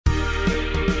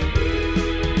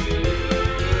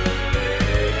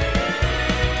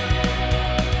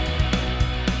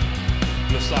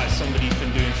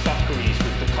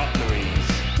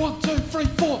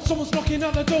knocking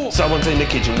at the door. Someone's in the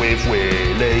kitchen with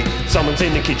Willy. Someone's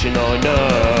in the kitchen, I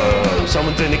know.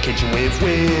 Someone's in the kitchen with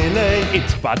Willy.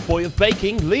 It's bad boy of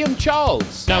baking, Liam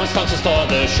Charles. Now it's time to start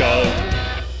the show.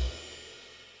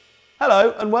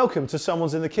 Hello and welcome to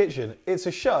Someone's in the Kitchen. It's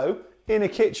a show in a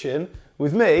kitchen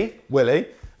with me, Willy,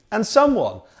 and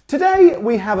someone. Today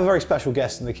we have a very special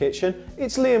guest in the kitchen.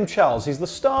 It's Liam Charles. He's the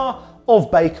star of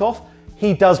Bake Off.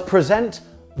 He does present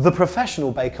the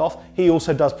professional Bake Off. He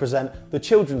also does present the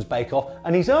children's Bake Off,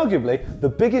 and he's arguably the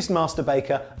biggest master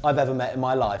baker I've ever met in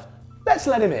my life. Let's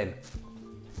let him in.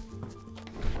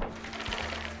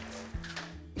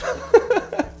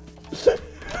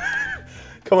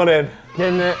 Come on in.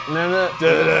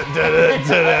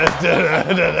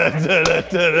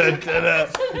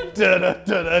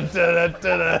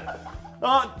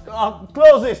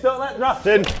 Close this, don't let draft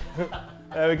in.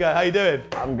 There we go, how you doing?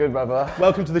 I'm good, brother.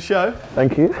 Welcome to the show.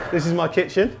 Thank you. This is my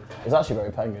kitchen. It's actually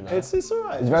very penguin. It's all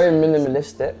right. It's very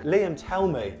minimalistic. Liam, tell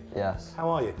me. Yes. How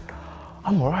are you?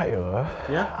 I'm alright, yo.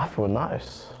 Yeah? I feel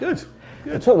nice. Good.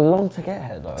 It took long to get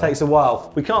here, though. Takes a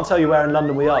while. We can't tell you where in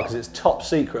London we are because it's top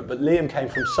secret, but Liam came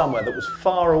from somewhere that was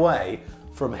far away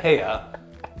from here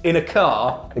in a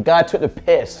car. The guy took the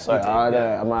piss. Sorry, I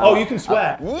don't know. Oh, you can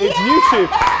swear. It's YouTube.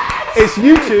 It's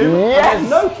YouTube. Yes.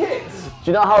 And there's no kids. Do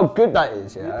you know how good that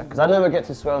is, yeah? Because I never get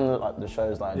to swear on the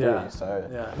shows like I do, so...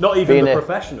 Yeah. Not even the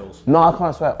professionals. No, I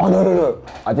can't swear. Oh, no.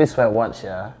 I did swear once,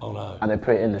 yeah. Oh, no. And they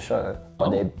put it in the show, but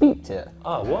they beeped it.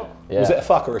 Oh, what? Yeah. Was it a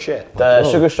fuck or a shit? The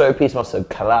Sugar Show piece must have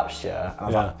collapsed, yeah. And I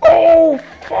was like, oh,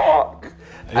 fuck.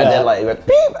 And then like, it went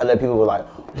beep, and then people were like,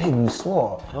 Liam, you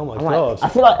swore. Oh my I'm God. Like,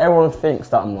 I feel like everyone thinks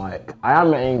that I'm like, I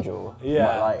am an angel. Yeah.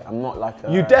 But like, I'm not like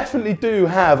a... You definitely do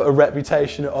have a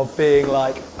reputation of being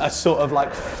like a sort of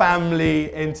like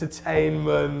family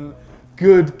entertainment,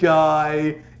 good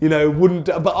guy, you know,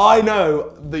 but I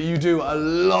know that you do a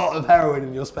lot of heroin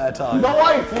in your spare time. No,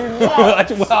 I do not.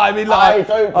 Well, I mean, like,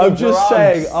 I'm just drugs.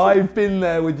 saying, I've been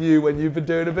there with you when you've been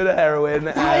doing a bit of heroin.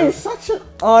 That is such a...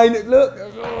 Look,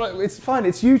 it's fine,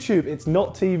 it's YouTube, it's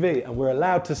not TV, and we're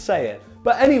allowed to say it.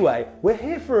 But anyway, we're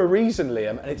here for a reason,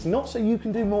 Liam, and it's not so you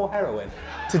can do more heroin.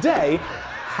 Today,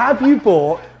 have you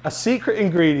bought a secret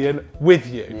ingredient with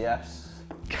you? Yes.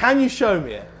 Can you show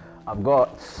me it? I've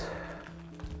got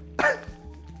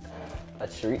a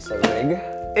chorizo ring.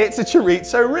 It's a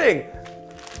chorizo ring.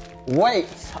 Wait,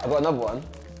 I've got another one.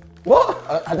 What?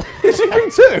 It's a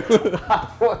ring too.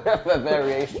 A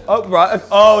variation. Oh, right.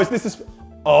 Oh, is this a...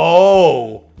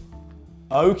 Oh.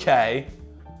 Okay.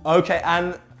 Okay,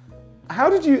 and how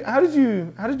did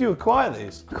you acquire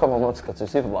these? Come on, let's go to the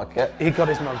supermarket. He got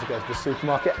his mum to go to the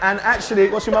supermarket. And actually,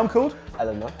 what's your mum called?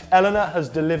 Eleanor. Eleanor has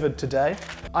delivered today.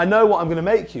 I know what I'm going to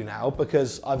make you now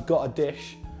because I've got a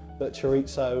dish that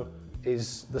chorizo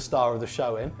is the star of the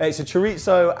show in. It's a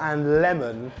chorizo and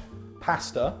lemon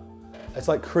pasta. It's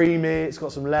like creamy, it's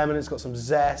got some lemon, it's got some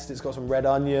zest, it's got some red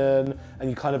onion, and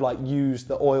you kind of like use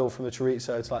the oil from the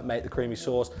chorizo to like make the creamy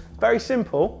sauce. Very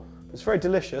simple, it's very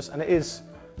delicious, and it is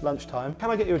lunchtime.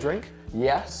 Can I get you a drink?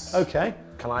 Yes. Okay.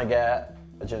 Can I get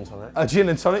a gin tonic? A gin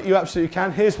and tonic, you absolutely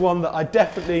can. Here's one that I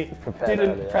definitely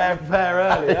didn't prepare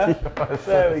earlier.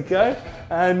 There we go.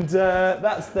 And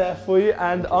that's there for you.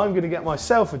 And I'm going to get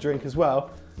myself a drink as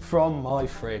well from my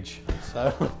fridge.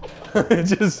 So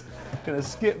just going to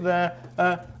skip there.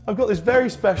 I've got this very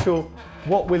special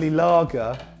Whatwilly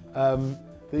lager that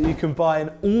you can buy in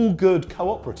all good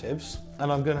cooperatives.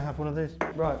 And I'm going to have one of these.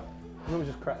 Right. Let me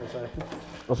just crack this open.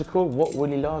 What's it called?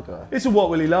 Whatwilly lager? It's a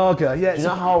Whatwilly lager, yeah. Do you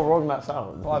know how wrong that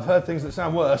sounds? Well, I've heard things that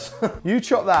sound worse. You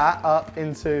chop that up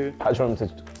into... How do you want me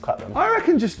to cut them? I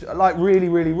reckon just like really,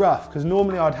 really rough, because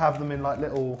normally I'd have them in like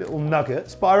little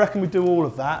nuggets, but I reckon we do all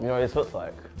of that. You know what this looks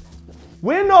like?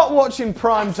 We're not watching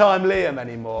Primetime Liam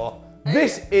anymore.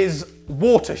 This is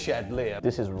Watershed Liam.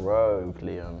 This is Rogue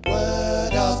Liam.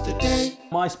 Word of the day.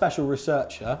 My special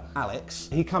researcher, Alex,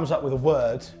 he comes up with a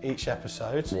word each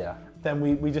episode. Yeah. Then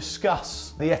we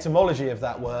discuss the etymology of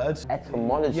that word.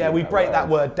 Etymology? Yeah, we break that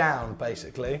word down,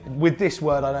 basically. With this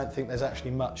word, I don't think there's actually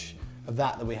much of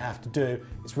that we have to do.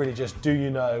 It's really just, do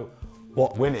you know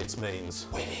what Winnits means?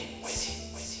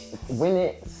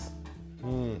 Winnits?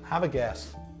 Have a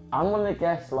guess. I'm gonna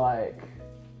guess like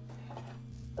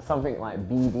something like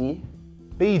BD.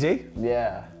 Beady?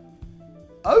 Yeah.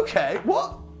 Okay,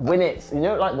 what? Winnits. You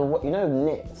know, like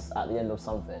knits at the end of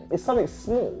something. It's something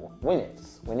small.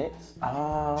 Winnits. Winnits.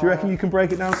 Do you reckon you can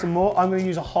break it down some more? I'm going to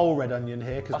use a whole red onion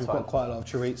here because we've fine. got quite a lot of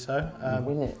chorizo.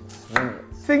 Winnits.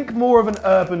 Winnits. Think more of an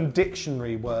urban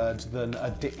dictionary word than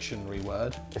a dictionary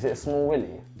word. Is it a small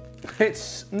willy?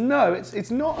 It's not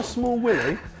a small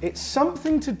willy. It's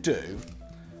something to do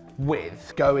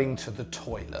with going to the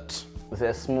toilet. is it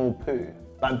a small poo?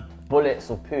 Like bullets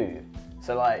of poo.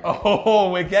 So like.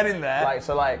 Oh, we're getting there. Like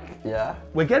so like yeah.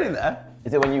 We're getting there.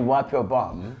 Is it when you wipe your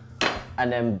bum,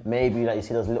 and then maybe like you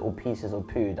see those little pieces of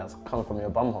poo that's come from your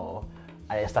bum hole,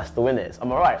 and that's the winners?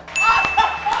 Am I right?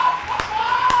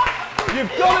 You've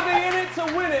got to be in it to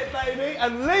win it, baby.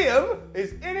 And Liam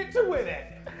is in it to win it.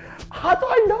 How do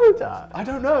I know that? I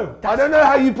don't know. I don't know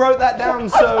how you broke that down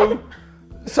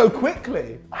so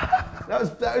quickly.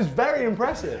 That was very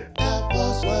impressive. That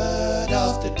was word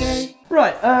of the day.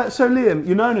 Right, so Liam,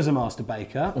 you're known as a master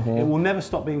baker. It will never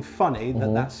stop being funny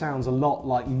that sounds a lot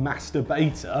like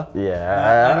masturbator.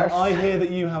 Yeah. And I hear that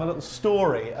you have a little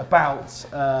story about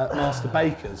master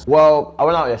bakers. Well, I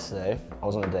went out yesterday. I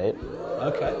was on a date.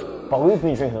 Okay. But we've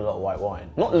been drinking a lot of white wine.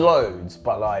 Not loads,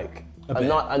 but like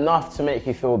enough to make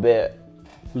you feel a bit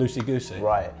loosey-goosey.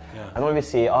 right. Yeah. And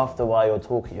obviously, after a while you're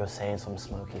talking, you're saying some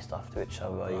smoky stuff to each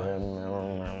other.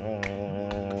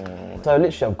 So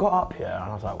literally, I've got up here and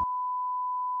I was like.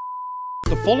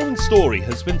 The following story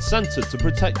has been censored to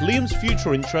protect Liam's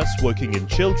future interests working in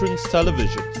children's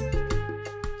television.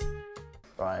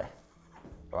 Right.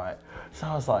 So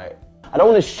I was like, I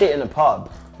don't want to shit in a pub.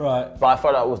 Right. But I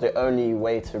felt that was the only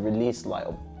way to release like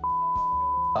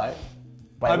Right.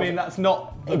 but I mean, that's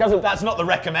not the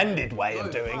recommended way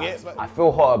of doing it. But... I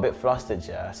feel hot, a bit flustered,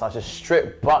 yeah. So I just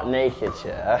stripped butt naked,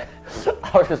 yeah.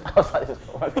 I was like,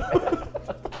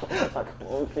 like,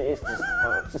 oh, please,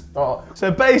 just stop. So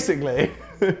basically,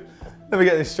 let me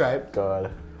get this straight.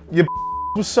 God. Your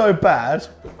was so bad,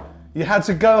 you had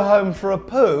to go home for a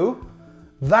poo.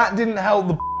 That didn't help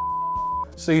the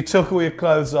so you took all your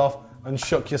clothes off and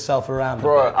shook yourself around.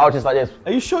 Bro, I was just like this.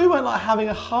 Are you sure you weren't like having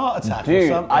a heart attack or Dude,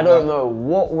 something? I don't know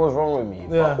what was wrong with me,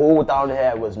 Yeah. but all down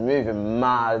here was moving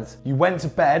mad. You went to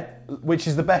bed, which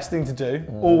is the best thing to do.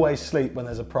 Always sleep when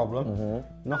there's a problem.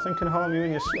 Nothing can harm you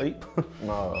in your sleep.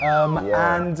 No.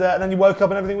 Yeah. And then you woke up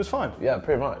and everything was fine. Yeah,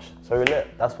 pretty much. So we lit,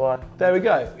 that's why. There we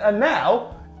go. And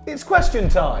now, it's question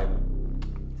time.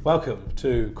 Welcome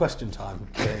to Question Time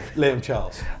with Liam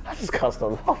Charles. I just can't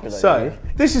stop laughing at So, you.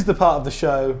 this is the part of the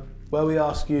show where we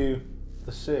ask you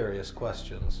the serious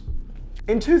questions.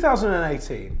 In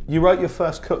 2018, you wrote your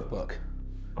first cookbook,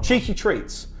 Cheeky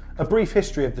Treats, A Brief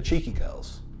History of the Cheeky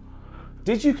Girls.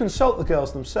 Did you consult the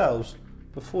girls themselves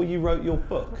before you wrote your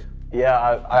book? Yeah,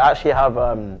 I actually have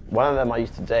one of them I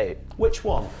used to date. Which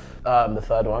one? The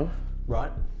third one.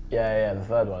 Right. Yeah, the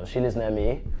third one. She lives near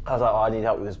me. I was like, oh, I need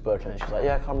help with this book. And she was like,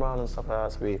 yeah, come round and stuff like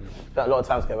that. So we spent a lot of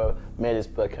time together, made this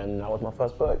book, and that was my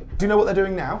first book. Do you know what they're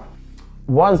doing now?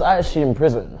 One's actually in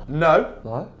prison. No.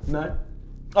 What? No.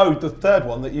 Oh, the third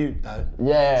one that you know.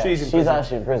 Yeah, She's she's prison.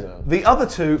 actually in prison. The other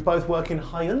two both work in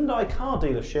Hyundai car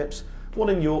dealerships, one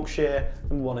in Yorkshire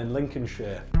and one in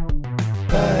Lincolnshire.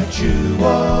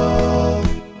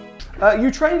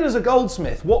 You trained as a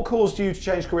goldsmith. What caused you to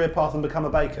change career path and become a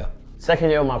baker? Second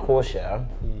year of my course, yeah,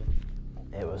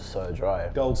 it was so dry.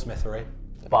 Goldsmithery.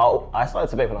 But I started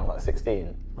to bake when I was like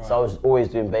 16. Right. So I was always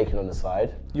doing baking on the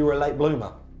side. You were a late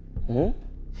bloomer.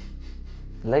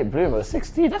 Late bloomer,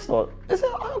 16, that's not, is it?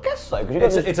 I don't guess so. 'Cause you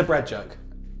It's don't a bread joke.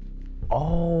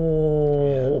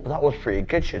 Oh, but that was pretty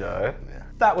good, you know.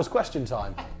 That was question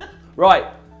time. Right,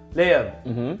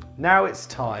 Liam. Now it's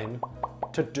time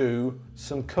to do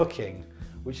some cooking,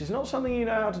 which is not something you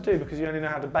know how to do because you only know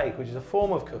how to bake, which is a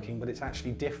form of cooking, but it's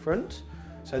actually different.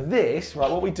 So this, right,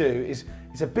 what we do is,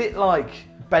 it's a bit like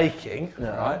baking,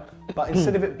 right? But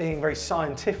instead of it being very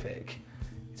scientific,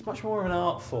 it's much more of an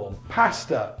art form.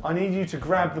 Pasta. I need you to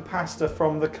grab the pasta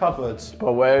from the cupboards.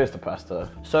 But where is the pasta?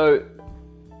 So,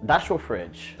 that's your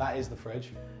fridge. That is the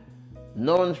fridge.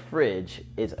 No one's fridge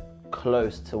is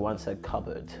close to one said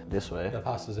cupboard. This way. The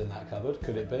pasta's in that cupboard,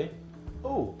 could it be?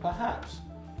 Oh, perhaps.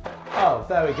 Oh,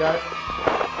 there we go.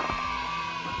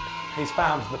 He's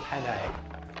found the penne.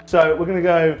 So we're gonna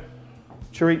go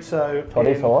chorizo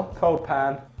in cold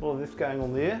pan. All of this going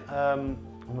on there. I'm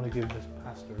gonna give this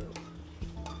pasta a little.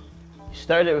 You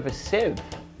stirred it with a sieve.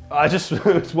 I just,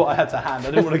 it's what I had to hand. I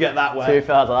didn't want to get that wet. 2000,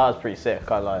 that was pretty sick,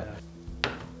 can't lie.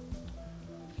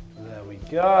 There we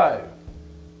go.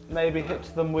 Maybe hit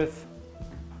them with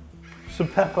some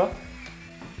pepper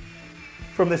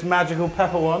from this magical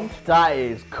pepper wand. That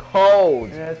is cold.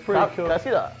 Yeah, it's pretty cool. Can I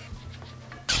see that?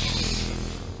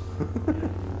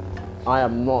 I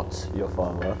am not your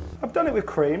father. I've done it with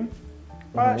cream.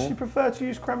 I actually prefer to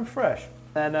use creme fraiche.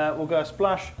 Then we'll go a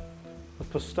splash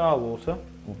of pasta water.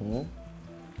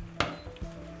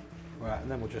 Right, and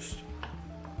then we'll just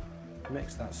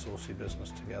mix that saucy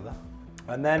business together.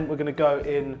 And then we're going to go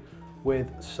in with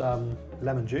some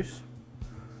lemon juice.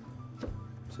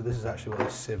 So this is actually what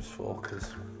this sieve's for,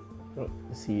 because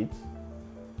The seeds.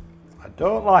 I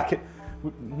don't like it.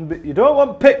 You don't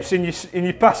want pips in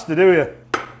your pasta, do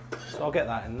you? So I'll get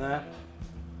that in there.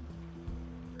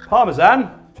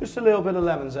 Parmesan, just a little bit of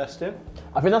lemon zest in.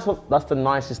 I think that's the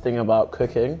nicest thing about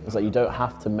cooking, is that you don't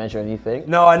have to measure anything.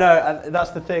 No, I know, and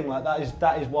that's the thing. Like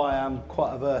that is why I'm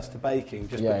quite averse to baking,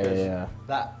 just because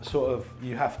that sort of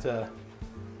you have to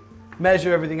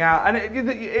measure everything out, and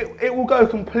it will go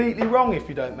completely wrong if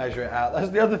you don't measure it out. That's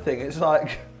the other thing. It's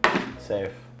like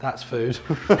safe. That's food.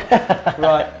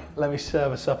 Right, let me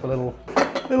serve us up a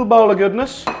little bowl of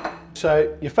goodness.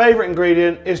 So your favourite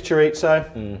ingredient is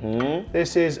chorizo. Mm-hmm.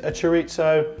 This is a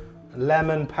chorizo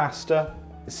lemon pasta.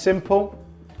 It's simple,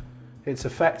 it's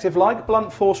effective, like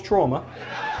blunt force trauma,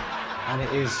 and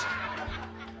it is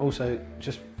also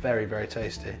just very, very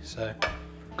tasty. So,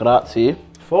 grazie.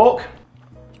 Fork.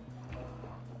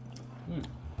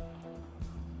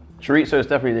 Chorizo is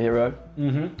definitely the hero.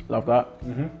 Mm-hmm. Love that.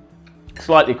 Mm-hmm.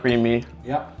 Slightly creamy.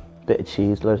 Yep. Bit of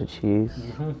cheese, loads of cheese.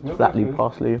 Mm-hmm. Flatly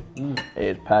parsley. Mm.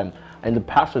 It is bang. And the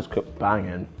pasta's cooked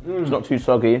banging. Mm. It's not too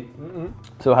soggy. Mm-hmm.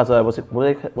 So it has a, what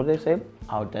do they say?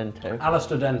 Al dente.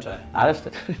 Alistair dente.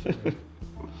 Alistair.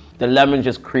 The lemon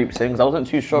just creeps in, because I wasn't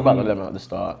too sure about the lemon at the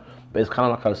start, but it's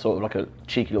kind of like a sort of like a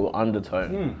cheeky little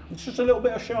undertone. Mm. It's just a little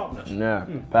bit of sharpness. Yeah,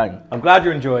 bang. I'm glad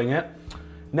you're enjoying it.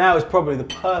 Now is probably the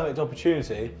perfect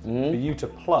opportunity for you to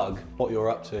plug what you're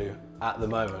up to at the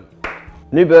moment.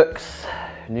 New books,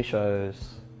 new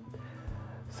shows,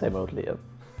 same old Liam.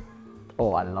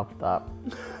 Oh, I love that.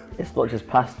 It's not just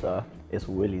pasta, it's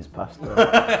Willy's pasta.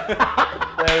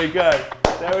 There we go,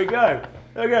 there we go,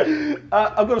 there we go.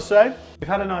 I've got to say, we've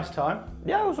had a nice time.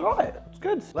 Yeah, it was alright, it's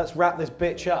good. Let's wrap this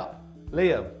bitch up.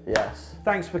 Liam. Yes.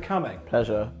 Thanks for coming.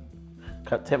 Pleasure.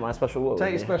 Can I take my special walk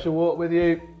Take your special walk with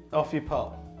you, off you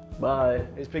pop. Bye.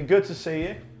 It's been good to see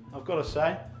you, I've got to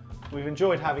say. We've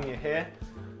enjoyed having you here,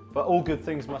 but all good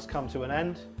things must come to an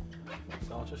end.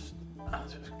 So I'll just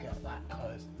get that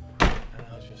closed. And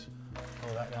I'll just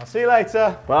pull that down. See you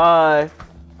later. Bye.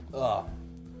 Oh.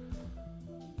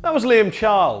 That was Liam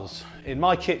Charles in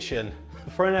my kitchen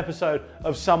for an episode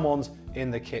of Someone's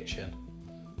in the Kitchen.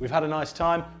 We've had a nice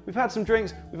time, we've had some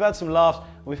drinks, we've had some laughs,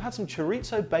 and we've had some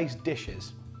chorizo-based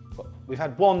dishes. We've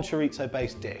had one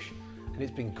chorizo-based dish, and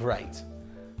it's been great.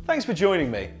 Thanks for joining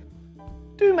me.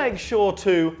 Do make sure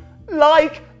to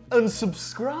like and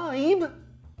subscribe.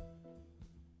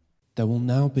 There will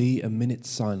now be a minute's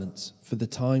silence for the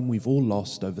time we've all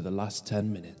lost over the last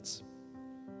 10 minutes.